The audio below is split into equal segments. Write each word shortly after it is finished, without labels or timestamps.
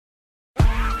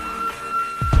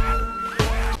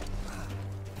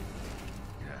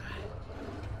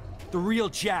The real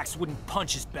Jax wouldn't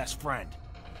punch his best friend.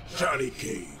 Johnny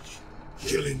Cage,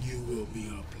 killing you will be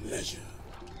a pleasure.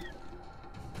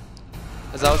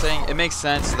 As I was saying, it makes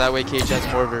sense. That way Cage has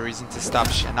more of a reason to stop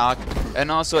Shinnok.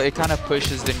 And also, it kind of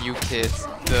pushes the new kids,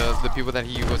 the people that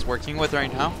he was working with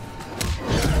right now.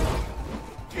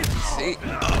 See?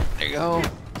 Oh, there you go.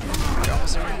 You're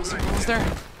almost there, almost there, almost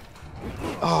there.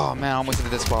 Oh, man, I almost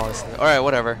did this flawlessly. Alright,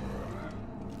 whatever.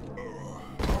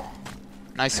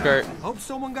 Nice skirt. Hope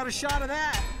someone got a shot of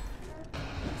that.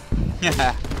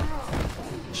 Yeah.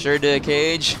 Sure did,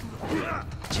 Cage.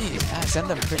 Jeez, I sent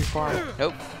them pretty far.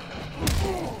 Nope.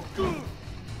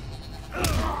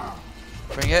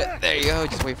 Bring it. There you go.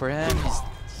 Just wait for him.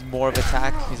 He's more of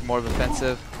attack. He's more of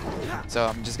offensive. So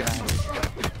I'm just gonna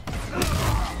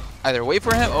either wait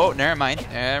for him. Oh, never mind.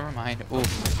 Never mind.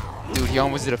 Oof. Dude, he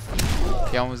almost did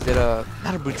a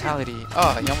not a brutality.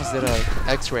 Oh, he almost did a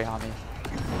X-ray on me.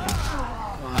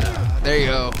 There you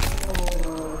go.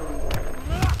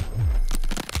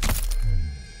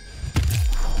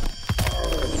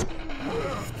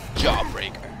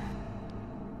 Jawbreaker.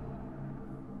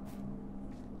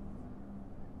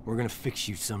 We're gonna fix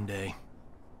you someday.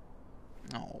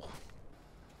 No.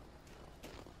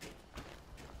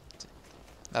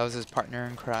 That was his partner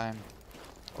in crime.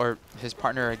 Or his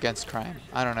partner against crime.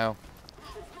 I don't know.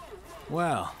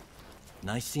 Well,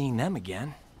 nice seeing them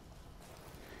again.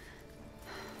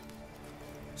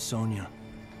 Sonya,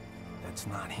 that's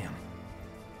not him.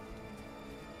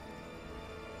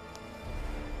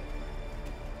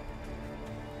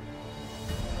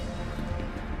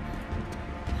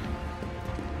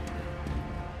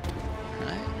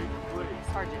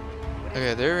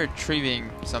 Okay, they're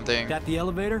retrieving something. That the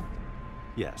elevator?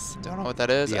 Yes. Don't know what that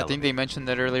is. I think they mentioned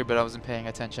that earlier, but I wasn't paying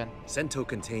attention. Sento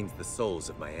contains the souls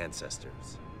of my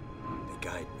ancestors. They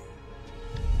guide me.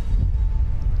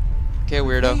 Okay,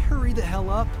 weirdo. Can you hurry the hell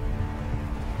up?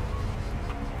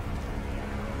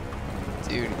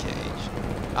 Dude, Cage.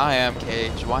 I am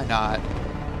Cage. Why not?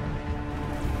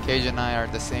 Cage and I are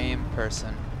the same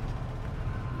person.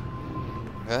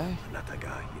 Okay.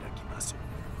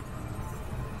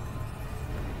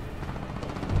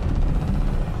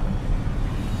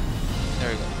 There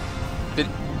we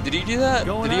go. Did he do that?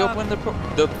 Did he open the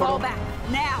portal? Fall back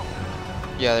now.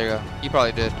 Yeah, there you go. He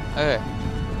probably did. Okay.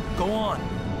 Go on.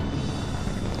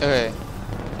 Okay.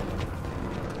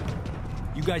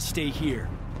 You guys stay here.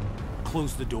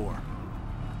 Close the door.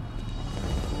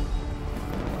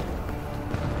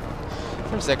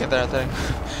 For a second there, I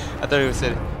thought he was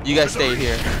saying, "You guys stay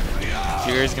here.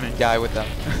 You're just gonna die with them."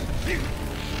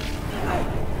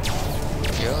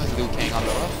 Yo, Liu Kang on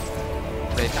the left.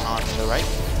 Raiden on the right.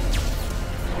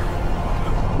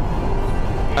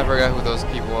 I forgot who those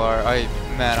people are.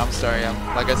 Man, I'm sorry.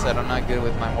 Like I said, I'm not good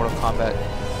with my Mortal Kombat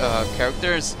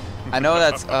characters. I know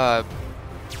that's oh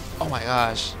my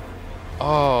gosh.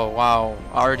 Oh wow,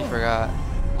 I already forgot.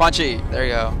 Quan Chi. There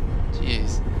you go.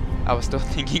 Jeez, I was still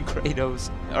thinking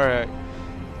Kratos. All right,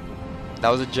 that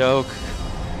was a joke,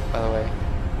 by the way.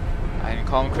 I didn't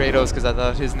call him Kratos because I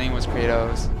thought his name was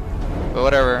Kratos, but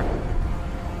whatever.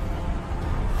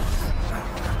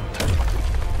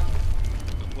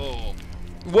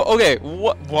 Okay,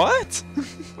 what?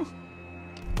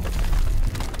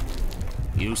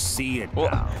 You see it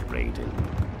now, Raiden.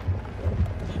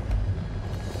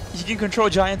 You can control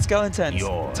giant skeletons.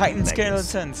 Your Titan legacy.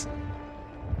 skeletons.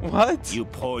 What? You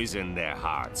poison their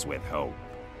hearts with hope.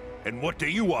 And what do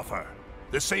you offer?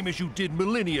 The same as you did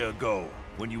millennia ago,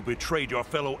 when you betrayed your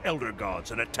fellow Elder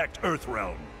Gods and attacked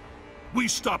Earthrealm. We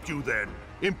stopped you then,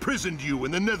 imprisoned you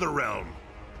in the Netherrealm.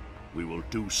 We will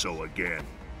do so again.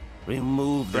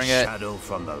 Remove the Bring it. shadow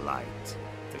from the light.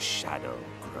 The shadow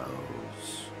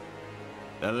grows.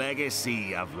 The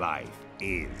legacy of life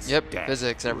is Yep, death.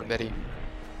 physics, everybody.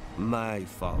 My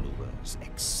followers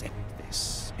accept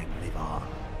this and live on.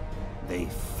 They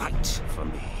fight for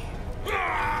me.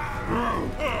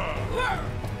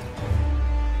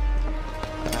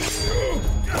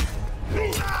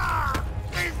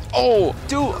 Oh,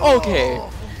 dude, okay.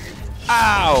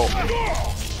 Ow.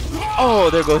 Oh,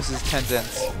 there goes his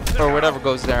tendons. Or whatever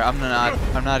goes there. I'm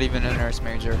not even a nurse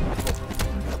major.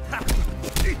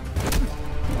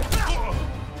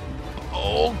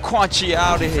 Oh, Quan Chi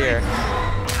out of here.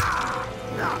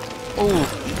 Ooh.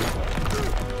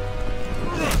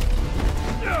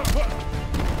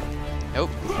 Nope.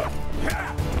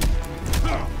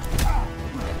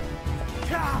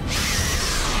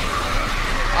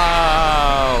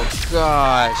 Oh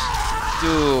gosh.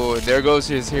 Dude, there goes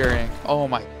his hearing. Oh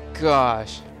my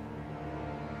gosh.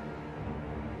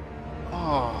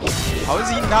 Oh, how is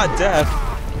he not deaf?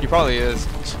 He probably is.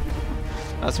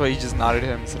 That's why he just nodded at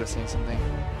him instead of saying something.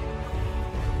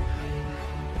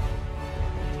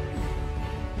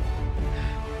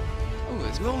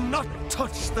 it's Will not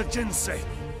touch the Jinsei.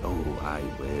 Oh, I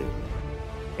will.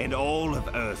 And all of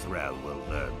Earthrealm will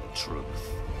learn the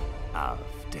truth of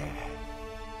death.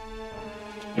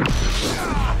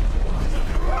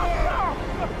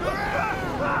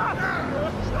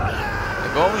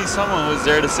 If only someone was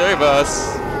there to save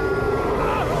us.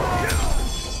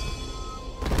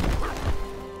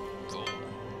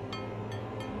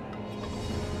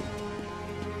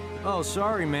 Oh,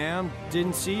 sorry, ma'am.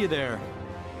 Didn't see you there.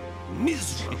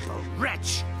 Miserable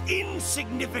wretch!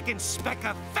 Insignificant speck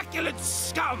of feculent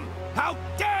scum! How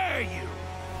dare you!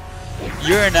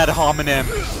 You're an ad hominem.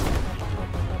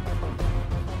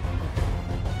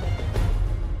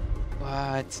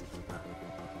 What?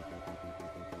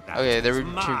 Okay, they're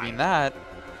retrieving that.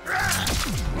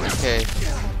 Okay.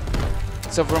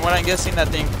 So from what I'm guessing, that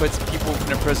thing puts people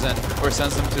in a prison or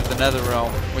sends them to the nether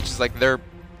realm, which is like their...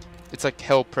 It's like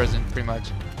hell prison, pretty much.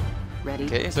 Ready?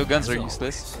 Okay, so guns are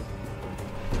useless.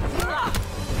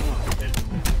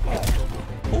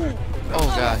 Oh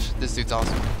gosh, this dude's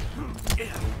awesome.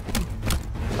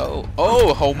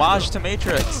 Oh, homage to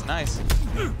Matrix. Nice.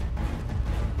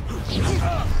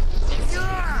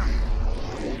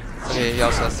 Okay, he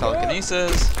also has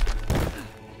telekinesis.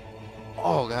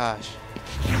 Oh gosh.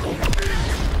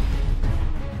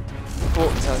 Oh,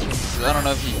 telekinesis. I don't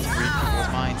know if he can read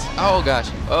people's minds. Oh gosh.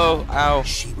 Oh, ow.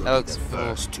 She will That looks be the cool.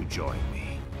 first to join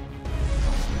me.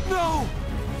 No!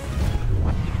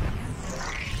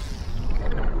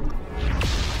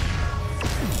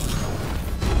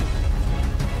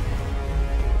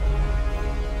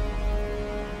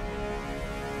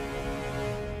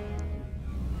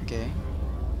 Okay.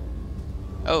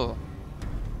 Oh.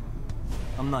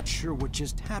 I'm not sure what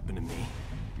just happened to me,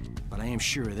 but I am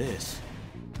sure of this.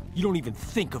 You don't even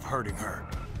think of hurting her.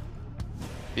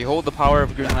 Behold the power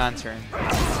of Green Lantern.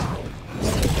 Oh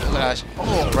gosh.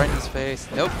 Oh, right in his face.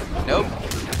 Nope. Nope.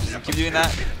 Just keep doing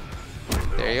that.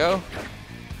 There you go.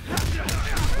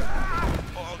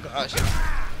 Oh gosh.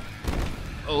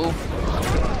 Oh.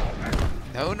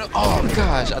 No, no. Oh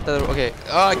gosh. I thought. Okay.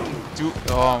 I can do.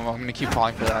 Oh, I'm gonna keep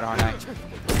falling for that, aren't I?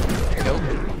 Nope.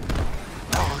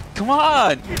 Oh, come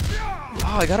on.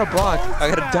 Oh, I gotta block. I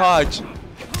gotta dodge.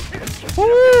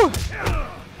 Woo!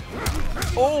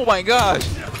 Oh my gosh.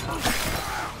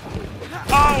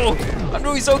 Oh! I'm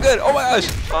doing so good. Oh my gosh.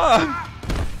 Ah.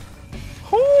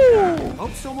 Woo!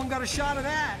 Hope someone got a shot of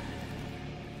that.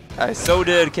 I so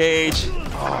did, Cage.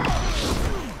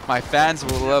 Oh. My fans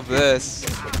will love this.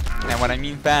 And when I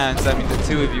mean fans, I mean the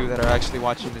two of you that are actually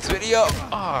watching this video.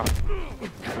 Ah.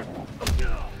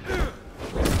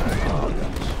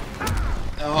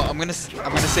 No, I'm gonna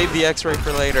save the X-ray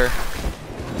for later.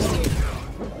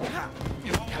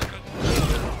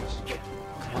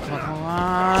 Come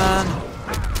on.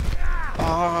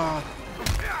 Oh.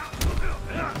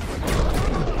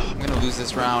 I'm gonna lose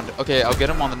this round. Okay, I'll get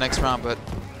him on the next round, but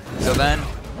till then,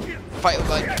 fight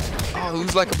like, oh,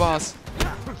 lose like a boss.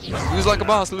 Lose like a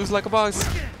boss, lose like a boss.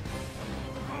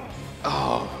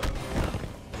 Oh.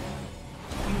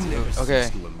 Dude,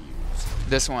 okay.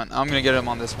 This one, I'm gonna get him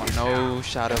on this one, no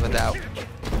shadow of a doubt.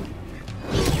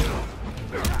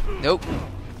 Nope.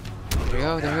 There we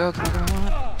go, there we go, come on, come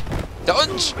on.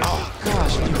 Dodge! Oh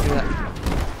gosh, I didn't do that.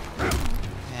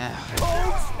 Yeah.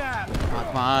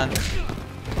 Come on.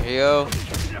 There you go.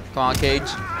 Come on,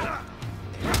 Cage.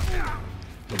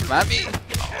 Come at me. Oh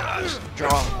gosh.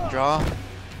 Draw, draw.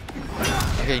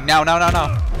 Okay, now.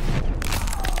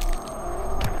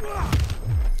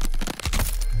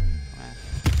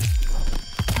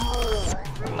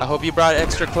 I hope you brought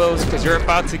extra clothes because you're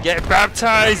about to get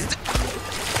baptized.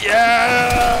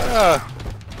 Yeah!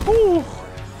 Woo!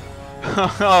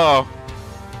 Oh.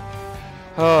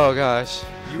 Oh gosh.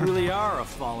 You really are a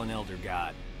fallen elder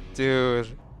god. Dude.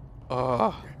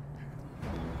 Oh.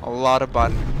 A lot of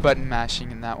button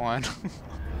mashing in that one.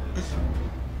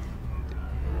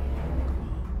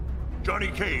 Johnny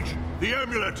Cage, the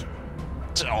amulet!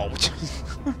 Oh.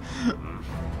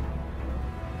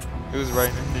 It was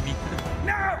right underneath it.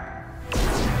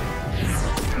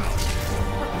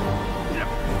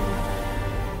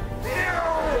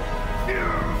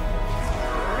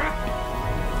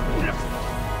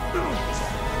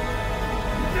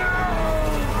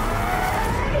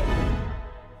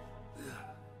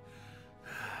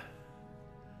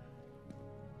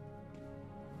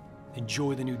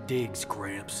 Enjoy the new digs,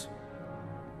 Gramps.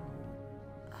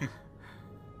 You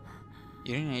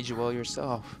didn't age well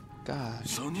yourself. Gosh.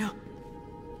 Sonia?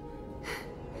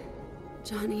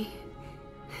 Johnny,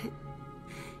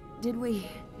 did we?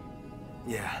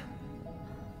 Yeah.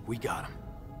 We got him.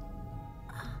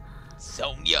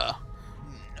 Sonia.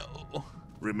 No.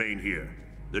 Remain here.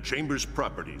 The Chamber's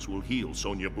properties will heal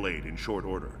Sonya Blade in short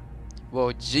order.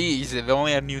 Well, jeez, if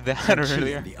only I knew that Quan Chi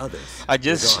earlier. and the others I were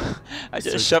just gone. shoved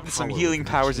Surge some power healing within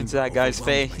the powers into chamber that guy's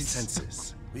overwhelmed my face.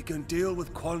 senses. We can deal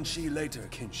with Quan Chi later,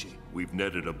 Kinshi. We've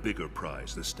netted a bigger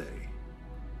prize this day.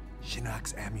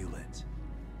 Shinnok's amulet.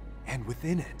 And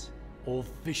within it, Old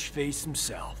fish face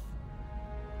himself.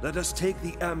 let us take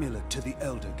the amulet to the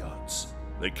Elder Gods.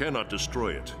 They cannot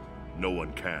destroy it. No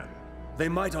one can. They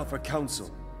might offer counsel.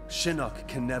 Shinnok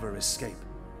can never escape.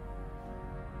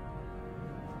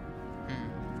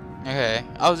 Okay,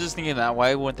 I was just thinking that.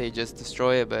 Why wouldn't they just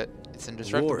destroy it? But it's War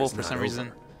indestructible is for not some over.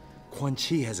 reason. Quan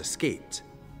Chi has escaped.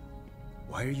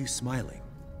 Why are you smiling?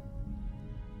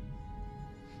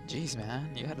 Jeez, man,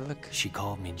 you had to look. She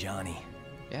called me Johnny.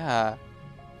 Yeah,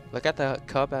 look at the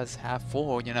cup as half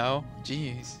full. You know,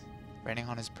 jeez, raining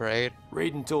on his parade.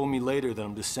 Raiden told me later that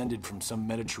I'm descended from some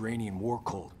Mediterranean war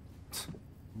cult.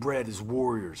 Bred as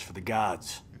warriors for the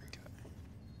gods.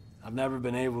 I've never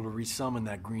been able to resummon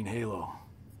that green halo.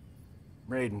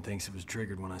 Raiden thinks it was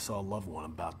triggered when I saw a loved one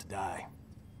about to die.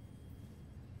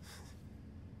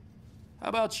 How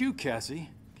about you, Cassie?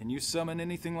 Can you summon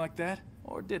anything like that?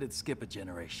 Or did it skip a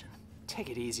generation? Take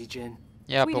it easy, Jin.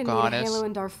 Yeah, We didn't need a Pocahontas. Halo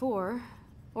in Darfur,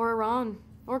 or Iran,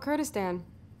 or Kurdistan.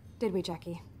 Did we,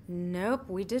 Jackie? Nope,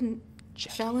 we didn't.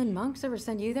 Shaolin monks ever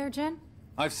send you there, Jen?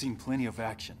 I've seen plenty of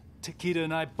action. Takeda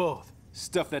and I both.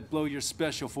 Stuff that blow your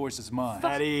special forces mind.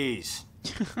 At ease.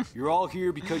 You're all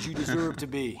here because you deserve to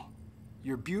be.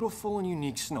 You're beautiful and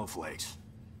unique snowflakes.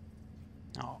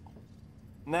 Oh,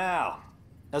 Now,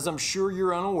 as I'm sure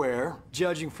you're unaware,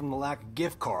 judging from the lack of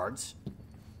gift cards,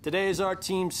 today is our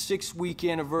team's 6-week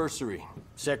anniversary.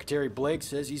 Secretary Blake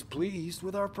says he's pleased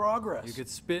with our progress. You could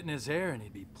spit in his hair and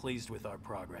he'd be pleased with our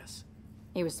progress.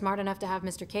 He was smart enough to have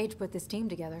Mr. Cage put this team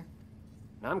together.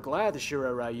 I'm glad the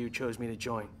Shura Ryu chose me to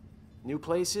join. New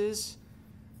places,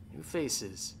 new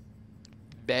faces.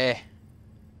 bah.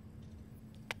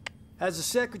 As the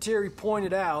secretary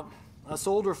pointed out, us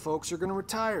older folks are gonna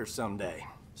retire someday.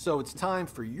 So it's time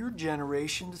for your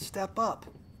generation to step up.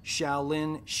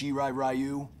 Shaolin, Shirai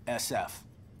Ryu, SF.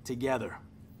 Together.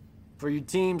 For your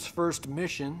team's first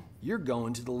mission, you're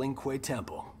going to the Lin Kuei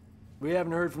Temple. We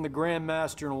haven't heard from the Grand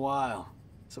Master in a while,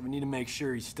 so we need to make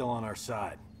sure he's still on our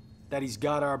side. That he's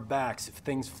got our backs if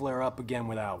things flare up again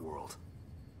with Outworld.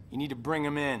 You need to bring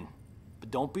him in,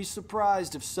 but don't be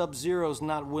surprised if Sub-Zero's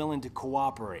not willing to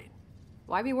cooperate.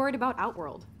 Why be worried about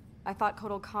Outworld? I thought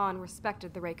Kotal Khan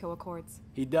respected the Reiko Accords.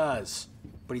 He does,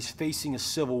 but he's facing a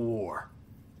civil war.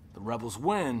 The rebels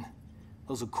win,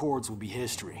 those accords will be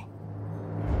history.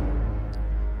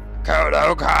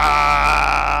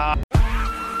 Kodokan!